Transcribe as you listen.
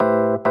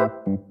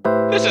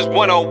This is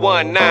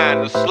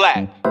 1019 The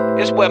Slap.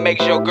 This what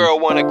makes your girl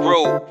wanna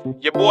groove.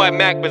 Your boy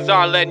Mac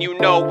Bazaar letting you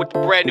know with the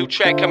brand new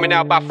track coming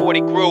out by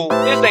 40 Groove.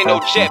 This ain't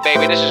no jet,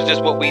 baby, this is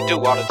just what we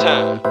do all the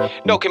time.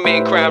 No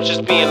committing crimes,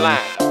 just being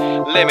live.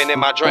 Lemon in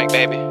my drink,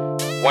 baby.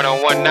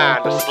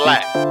 1019 The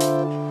Slap.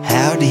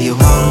 How do you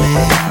want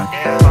it?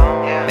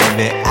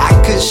 Baby,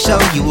 I could show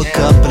you a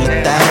couple of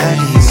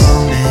things.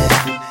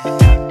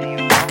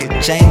 I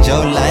could change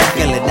your life,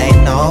 girl, it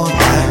ain't no.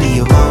 How do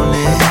you want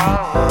it?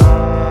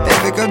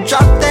 Baby, girl,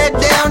 drop that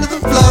down to the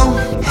floor.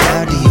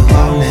 How do you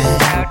want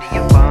it?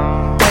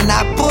 When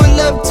I pull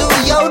up to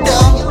your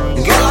door,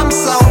 girl, I'm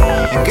so,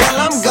 girl,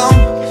 I'm gone.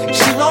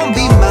 She won't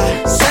be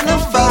my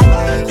centerfold.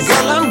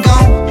 Girl, I'm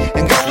gone,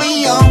 and girl,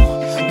 we on.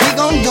 We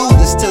gon' do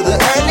this till the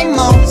early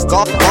mornings.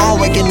 Go on,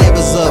 wake your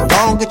neighbors up. Go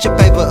on, get your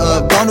paper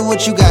up. Go do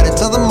what you gotta.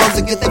 Tell them most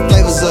to get their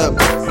flavors up.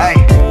 Hey,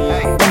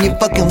 when you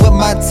fucking with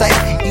my type,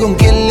 you gon'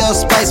 get a little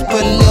spice,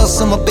 put a little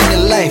some up in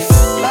your life.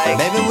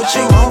 Baby, what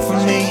you want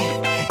from me?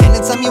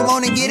 Anytime you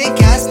wanna get it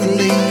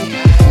constantly.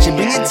 She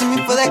bring it to me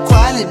for that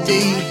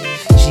quality.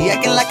 She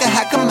acting like a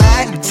hot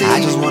commodity. I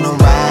just wanna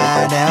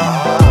ride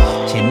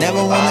out. She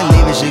never wanna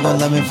leave it, she gon'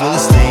 love me for the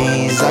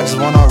stains. I just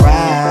wanna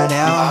ride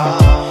out.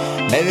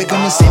 Baby,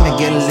 come and see me,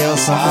 get a little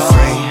something for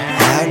free.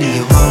 How do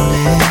you want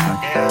it?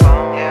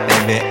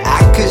 Baby,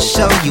 I could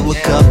show you a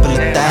couple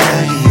of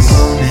things.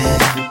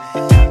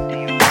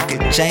 I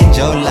could change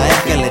your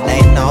life, girl, it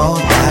ain't no.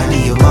 How do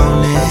you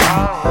want it?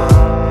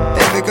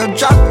 Baby, girl,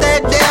 drop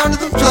that down to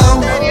the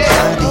floor.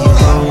 How do you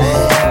want it?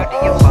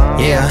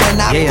 Yeah, when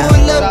I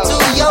pull up to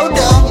your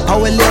door,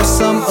 hold a little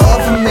something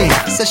up for me.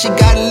 Said she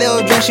got a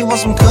little drink, she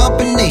wants some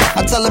company.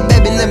 I tell her,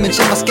 baby, let me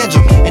check my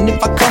schedule. And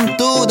if I come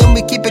through, then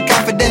we keep it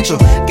confidential.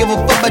 Give a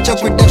fuck about your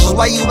credentials,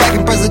 why you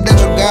acting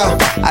presidential, girl?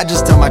 I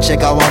just tell my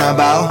chick I wanna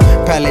bow.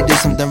 Probably do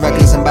something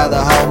reckless and buy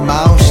the whole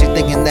mouth. She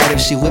thinking that if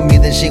she with me,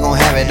 then she gon'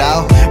 have it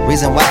all.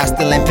 Reason why I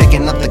still ain't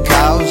picking up the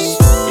calls.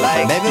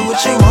 Baby,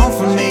 what you want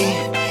from me?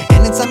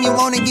 Anytime you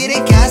wanna get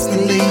it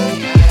constantly.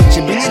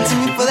 She bring it to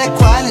me for that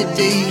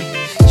quality.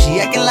 She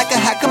acting like a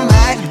hot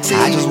commodity.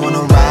 I just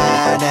wanna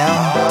ride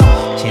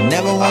out. She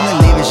never wanna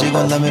leave it, she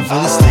gon' love me for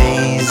the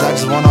stains. I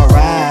just wanna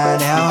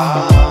ride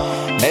out.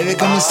 Baby,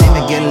 come and see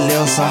me, get a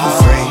little something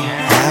for free.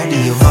 How do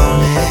you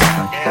want it?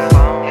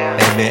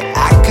 Baby,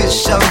 I could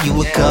show you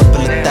a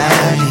couple of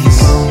things.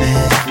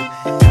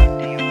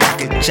 I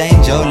could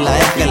change your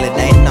life, girl, it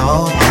ain't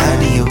no. How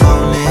do you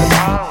want it?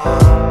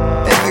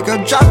 Baby,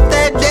 girl, drop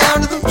that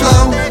down to the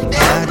floor.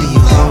 How do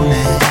you want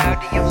it?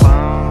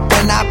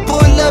 When I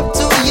pull up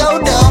to your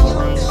door,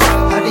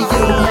 how do you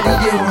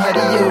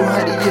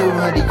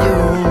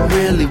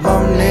really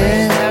want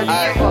it?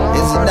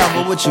 Is it not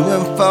what you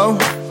in for?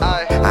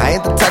 I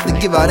ain't the type to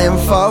give out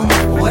info.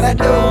 What I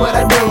do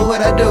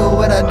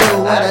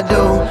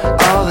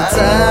all the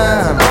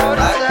time.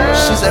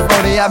 She said,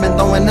 Brody, I've been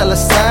throwing hella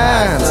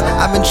signs.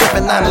 I've been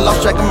tripping, I done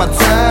lost track of my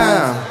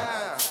time.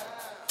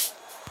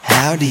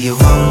 How do you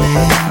want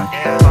it?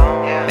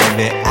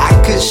 Baby, I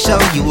could show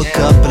you a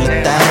couple of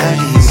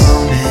things.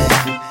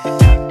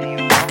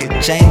 I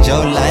could change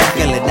your life,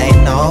 girl, it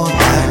ain't no.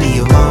 How do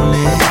you want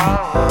it?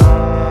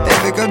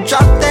 Baby, girl,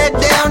 drop that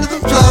down to the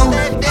floor.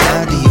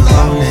 How do you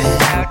want it?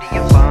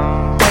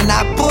 When I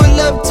pull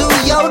up to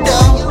your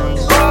door.